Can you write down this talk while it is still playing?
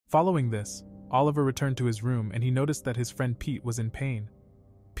Following this, Oliver returned to his room and he noticed that his friend Pete was in pain.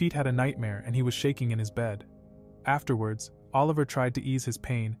 Pete had a nightmare and he was shaking in his bed. Afterwards, Oliver tried to ease his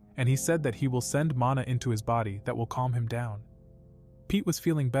pain and he said that he will send mana into his body that will calm him down. Pete was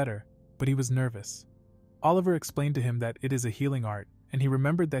feeling better, but he was nervous. Oliver explained to him that it is a healing art, and he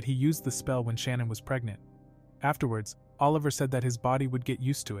remembered that he used the spell when Shannon was pregnant. Afterwards, Oliver said that his body would get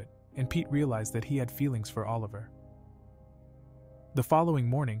used to it, and Pete realized that he had feelings for Oliver. The following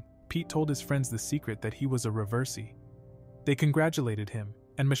morning, Pete told his friends the secret that he was a reversey. They congratulated him,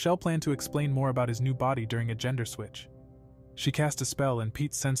 and Michelle planned to explain more about his new body during a gender switch. She cast a spell and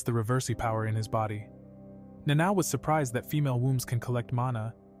Pete sensed the reversey power in his body. Nanatsu was surprised that female wombs can collect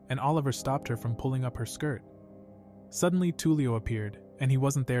mana, and Oliver stopped her from pulling up her skirt. Suddenly Tulio appeared, and he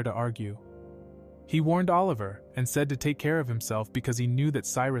wasn't there to argue. He warned Oliver and said to take care of himself because he knew that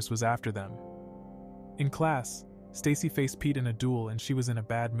Cyrus was after them. In class, Stacy faced Pete in a duel and she was in a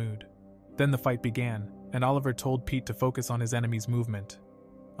bad mood. Then the fight began, and Oliver told Pete to focus on his enemy's movement.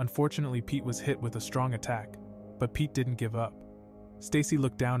 Unfortunately, Pete was hit with a strong attack, but Pete didn't give up. Stacy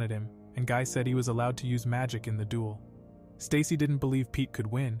looked down at him, and Guy said he was allowed to use magic in the duel. Stacy didn't believe Pete could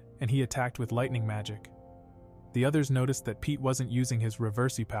win, and he attacked with lightning magic. The others noticed that Pete wasn't using his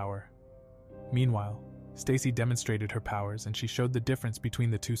reversey power. Meanwhile, Stacy demonstrated her powers and she showed the difference between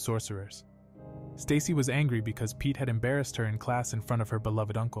the two sorcerers. Stacy was angry because Pete had embarrassed her in class in front of her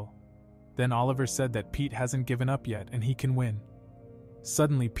beloved uncle. Then Oliver said that Pete hasn't given up yet and he can win.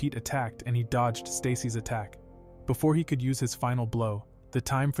 Suddenly Pete attacked and he dodged Stacy's attack. Before he could use his final blow, the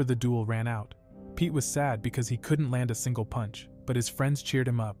time for the duel ran out. Pete was sad because he couldn't land a single punch, but his friends cheered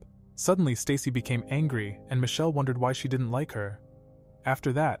him up. Suddenly Stacy became angry and Michelle wondered why she didn't like her.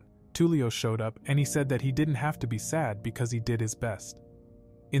 After that, Tulio showed up and he said that he didn't have to be sad because he did his best.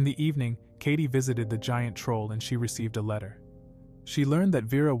 In the evening, Katie visited the giant troll and she received a letter. She learned that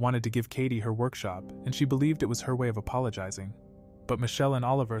Vera wanted to give Katie her workshop and she believed it was her way of apologizing. But Michelle and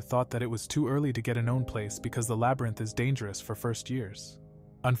Oliver thought that it was too early to get an own place because the labyrinth is dangerous for first years.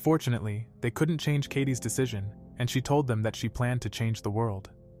 Unfortunately, they couldn't change Katie's decision, and she told them that she planned to change the world.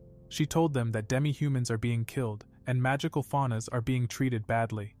 She told them that demi-humans are being killed and magical faunas are being treated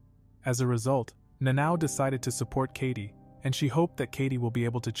badly. As a result, Nanatsu decided to support Katie, and she hoped that Katie will be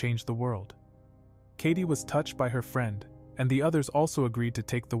able to change the world. Katie was touched by her friend, and the others also agreed to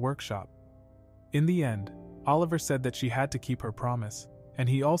take the workshop. In the end, Oliver said that she had to keep her promise, and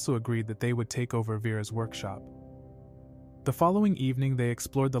he also agreed that they would take over Vera's workshop. The following evening they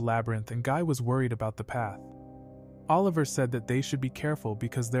explored the labyrinth and Guy was worried about the path. Oliver said that they should be careful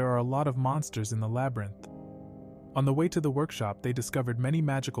because there are a lot of monsters in the labyrinth. On the way to the workshop they discovered many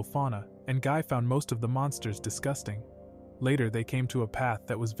magical fauna, and Guy found most of the monsters disgusting. Later they came to a path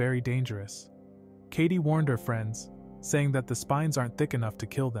that was very dangerous. Katie warned her friends, saying that the spines aren't thick enough to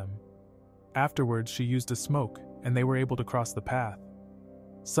kill them. Afterwards she used a smoke, and they were able to cross the path.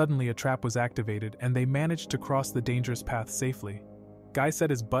 Suddenly a trap was activated and they managed to cross the dangerous path safely. Guy said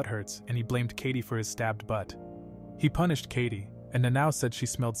his butt hurts and he blamed Katie for his stabbed butt. He punished Katie, and Nanatsu said she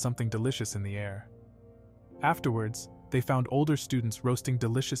smelled something delicious in the air. Afterwards, they found older students roasting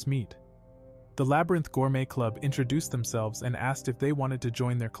delicious meat. The Labyrinth Gourmet Club introduced themselves and asked if they wanted to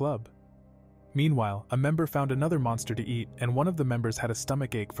join their club. Meanwhile, a member found another monster to eat and one of the members had a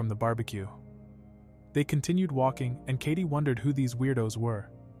stomachache from the barbecue. They continued walking and Katie wondered who these weirdos were.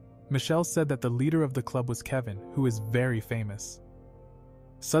 Michelle said that the leader of the club was Kevin, who is very famous.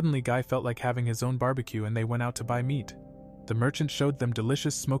 Suddenly Guy felt like having his own barbecue and they went out to buy meat. The merchant showed them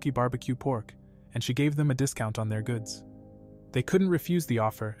delicious smoky barbecue pork, and she gave them a discount on their goods. They couldn't refuse the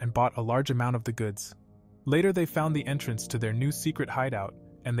offer and bought a large amount of the goods. Later they found the entrance to their new secret hideout,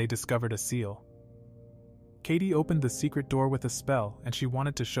 and they discovered a seal. Katie opened the secret door with a spell and she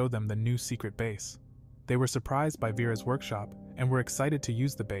wanted to show them the new secret base. They were surprised by Vera's workshop and were excited to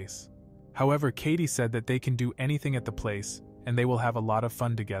use the base. However, Katie said that they can do anything at the place and they will have a lot of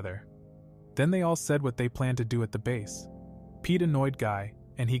fun together. Then they all said what they planned to do at the base. Pete annoyed Guy,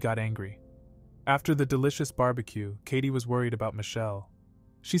 and he got angry. After the delicious barbecue, Katie was worried about Michelle.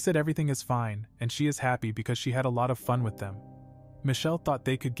 She said everything is fine, and she is happy because she had a lot of fun with them. Michelle thought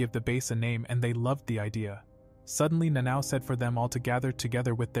they could give the base a name and they loved the idea. Suddenly Nanatsu said for them all to gather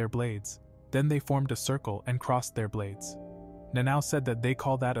together with their blades. Then they formed a circle and crossed their blades. Nanatsu said that they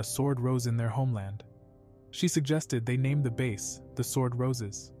call that a sword rose in their homeland. She suggested they name the base the Sword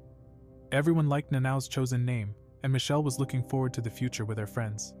Roses. Everyone liked Nanatsu's chosen name, and Michelle was looking forward to the future with her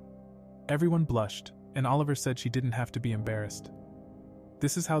friends. Everyone blushed, and Oliver said she didn't have to be embarrassed.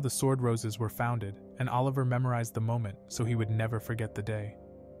 This is how the Sword Roses were founded, and Oliver memorized the moment so he would never forget the day.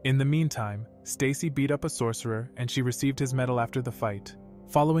 In the meantime, Stacy beat up a sorcerer and she received his medal after the fight.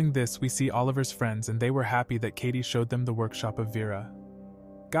 Following this, we see Oliver's friends and they were happy that Katie showed them the workshop of Vera.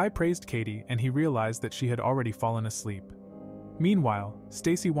 Guy praised Katie and he realized that she had already fallen asleep. Meanwhile,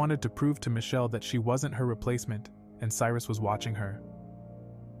 Stacy wanted to prove to Michelle that she wasn't her replacement, and Cyrus was watching her.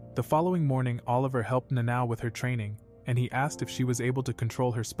 The following morning, Oliver helped Nanatsu with her training, and he asked if she was able to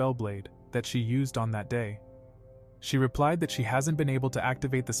control her Spellblade that she used on that day. She replied that she hasn't been able to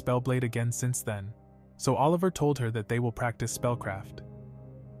activate the Spellblade again since then, so Oliver told her that they will practice spellcraft.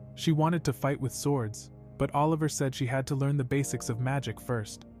 She wanted to fight with swords, but Oliver said she had to learn the basics of magic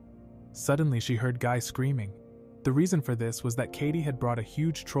first. Suddenly she heard Guy screaming. The reason for this was that Katie had brought a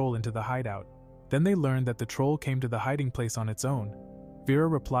huge troll into the hideout. Then they learned that the troll came to the hiding place on its own. Vera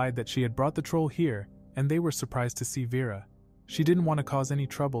replied that she had brought the troll here, and they were surprised to see Vera. She didn't want to cause any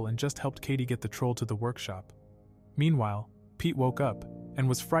trouble and just helped Katie get the troll to the workshop. Meanwhile, Pete woke up and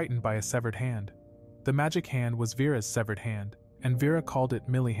was frightened by a severed hand. The magic hand was Vera's severed hand, and Vera called it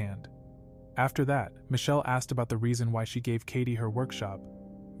Millie Hand. After that, Michelle asked about the reason why she gave Katie her workshop.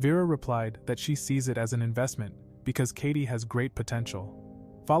 Vera replied that she sees it as an investment because Katie has great potential.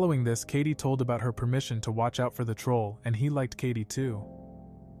 Following this, Katie told about her permission to watch out for the troll, and he liked Katie too.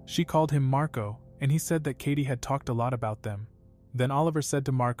 She called him Marco, and he said that Katie had talked a lot about them. Then Oliver said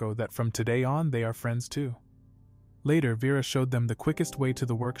to Marco that from today on they are friends too. Later, Vera showed them the quickest way to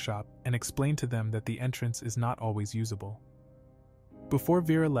the workshop and explained to them that the entrance is not always usable. Before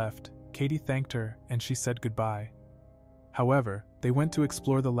Vera left, Katie thanked her and she said goodbye. However, they went to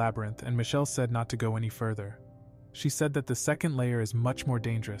explore the labyrinth and Michelle said not to go any further. She said that the second layer is much more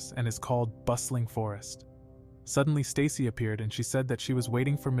dangerous and is called Bustling Forest. Suddenly Stacy appeared and she said that she was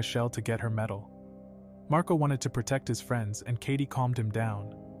waiting for Michelle to get her medal. Marco wanted to protect his friends and Katie calmed him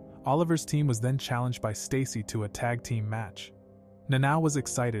down. Oliver's team was then challenged by Stacy to a tag team match. Nanatsu was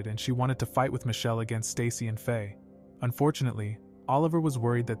excited and she wanted to fight with Michelle against Stacy and Faye. Unfortunately, Oliver was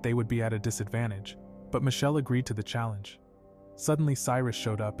worried that they would be at a disadvantage, but Michelle agreed to the challenge. Suddenly Cyrus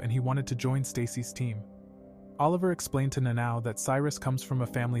showed up and he wanted to join Stacy's team. Oliver explained to Nanatsu that Cyrus comes from a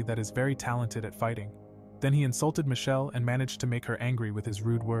family that is very talented at fighting. Then he insulted Michelle and managed to make her angry with his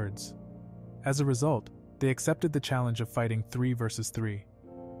rude words. As a result, they accepted the challenge of fighting 3 versus 3.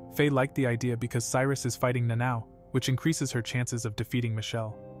 Faye liked the idea because Cyrus is fighting Nanatsu, which increases her chances of defeating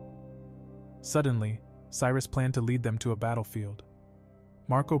Michelle. Suddenly, Cyrus planned to lead them to a battlefield.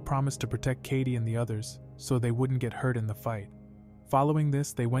 Marco promised to protect Katie and the others, so they wouldn't get hurt in the fight. Following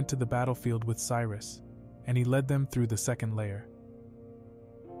this, they went to the battlefield with Cyrus, and he led them through the second layer.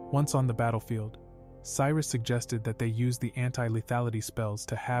 Once on the battlefield, Cyrus suggested that they use the anti-lethality spells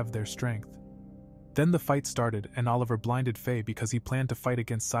to halve their strength. Then the fight started and Oliver blinded Faye because he planned to fight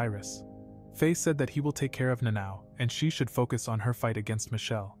against Cyrus. Faye said that he will take care of Nanatsu and she should focus on her fight against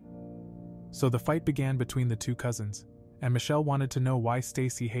Michelle. So the fight began between the two cousins, and Michelle wanted to know why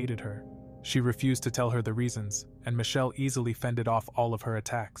Stacy hated her. She refused to tell her the reasons, and Michelle easily fended off all of her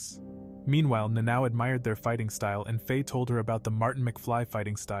attacks. Meanwhile, Nanatsu admired their fighting style and Faye told her about the Martin McFly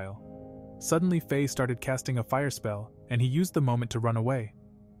fighting style. Suddenly Faye started casting a fire spell, and he used the moment to run away.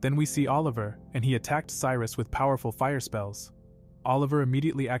 Then we see Oliver, and he attacked Cyrus with powerful fire spells. Oliver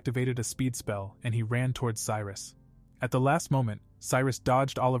immediately activated a speed spell, and he ran towards Cyrus. At the last moment, Cyrus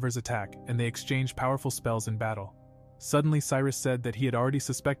dodged Oliver's attack, and they exchanged powerful spells in battle. Suddenly Cyrus said that he had already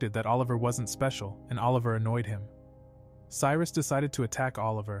suspected that Oliver wasn't special, and Oliver annoyed him. Cyrus decided to attack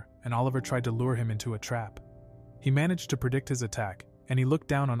Oliver, and Oliver tried to lure him into a trap. He managed to predict his attack, and he looked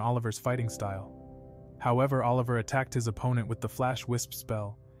down on Oliver's fighting style. However, Oliver attacked his opponent with the Flash Wisp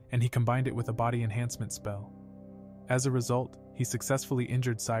spell, and he combined it with a body enhancement spell. As a result, he successfully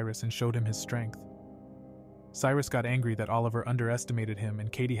injured Cyrus and showed him his strength. Cyrus got angry that Oliver underestimated him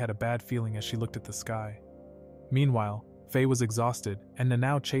and Katie had a bad feeling as she looked at the sky. Meanwhile, Faye was exhausted and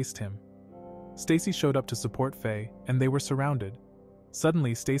Nanatsu chased him. Stacy showed up to support Faye and they were surrounded.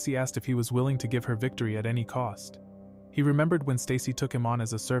 Suddenly, Stacy asked if he was willing to give her victory at any cost. He remembered when Stacy took him on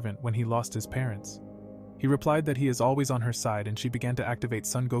as a servant when he lost his parents. He replied that he is always on her side and she began to activate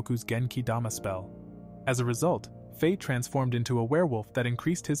Son Goku's Genki Dama spell. As a result, Faye transformed into a werewolf that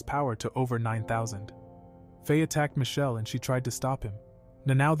increased his power to over 9,000. Faye attacked Michelle and she tried to stop him.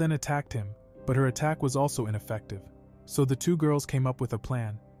 Nanatsu then attacked him, but her attack was also ineffective. So the two girls came up with a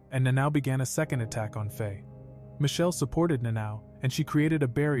plan, and Nanatsu began a second attack on Faye. Michelle supported Nanatsu, and she created a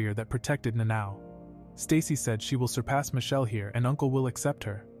barrier that protected Nanatsu. Stacy said she will surpass Michelle here and Uncle will accept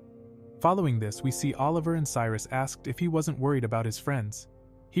her. Following this, we see Oliver and Cyrus asked if he wasn't worried about his friends.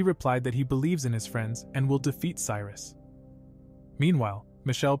 He replied that he believes in his friends and will defeat Cyrus. Meanwhile,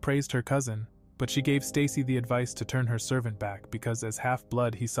 Michelle praised her cousin, but she gave Stacy the advice to turn her servant back because as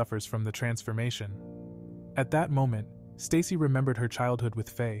half-blood he suffers from the transformation. At that moment, Stacy remembered her childhood with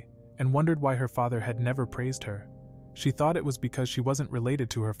Faye and wondered why her father had never praised her. She thought it was because she wasn't related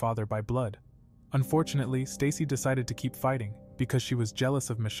to her father by blood. Unfortunately, Stacy decided to keep fighting because she was jealous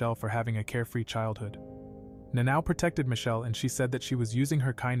of Michelle for having a carefree childhood. Nanao protected Michelle and she said that she was using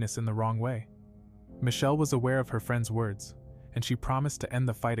her kindness in the wrong way. Michelle was aware of her friend's words, and she promised to end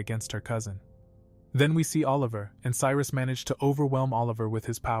the fight against her cousin. Then we see Oliver, and Cyrus managed to overwhelm Oliver with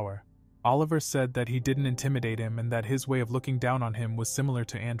his power. Oliver said that he didn't intimidate him and that his way of looking down on him was similar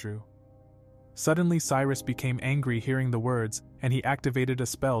to Andrew. Suddenly Cyrus became angry hearing the words, and he activated a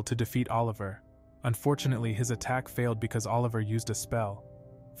spell to defeat Oliver. Unfortunately, his attack failed because Oliver used a spell.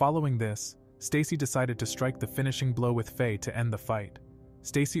 Following this, Stacy decided to strike the finishing blow with Faye to end the fight.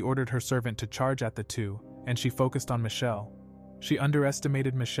 Stacy ordered her servant to charge at the two, and she focused on Michelle. She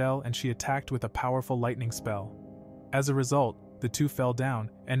underestimated Michelle and she attacked with a powerful lightning spell. As a result, the two fell down,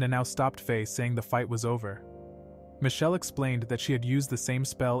 and Nanao stopped Faye, saying the fight was over. Michelle explained that she had used the same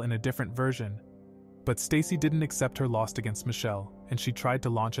spell in a different version, but Stacy didn't accept her loss against Michelle, and she tried to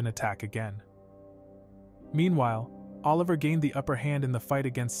launch an attack again. Meanwhile, Oliver gained the upper hand in the fight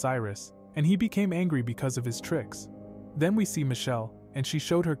against Cyrus, and he became angry because of his tricks. Then we see Michelle, and she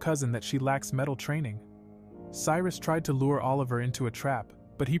showed her cousin that she lacks metal training. Cyrus tried to lure Oliver into a trap,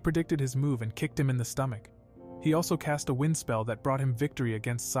 but he predicted his move and kicked him in the stomach. He also cast a wind spell that brought him victory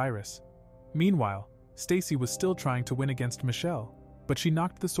against Cyrus. Meanwhile, Stacy was still trying to win against Michelle, but she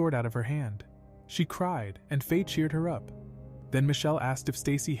knocked the sword out of her hand. She cried, and Faye cheered her up. Then Michelle asked if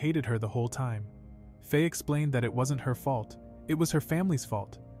Stacy hated her the whole time. Faye explained that it wasn't her fault, it was her family's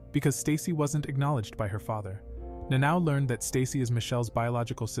fault, because Stacy wasn't acknowledged by her father. Nanao learned that Stacy is Michelle's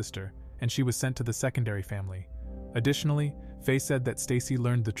biological sister, and she was sent to the secondary family. Additionally, Faye said that Stacy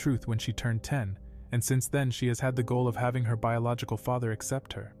learned the truth when she turned 10, and since then she has had the goal of having her biological father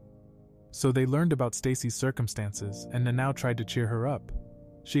accept her. So they learned about Stacy's circumstances, and Nanao tried to cheer her up.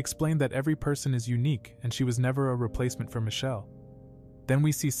 She explained that every person is unique and she was never a replacement for Michelle. Then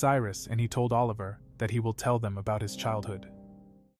we see Cyrus, and he told Oliver that he will tell them about his childhood.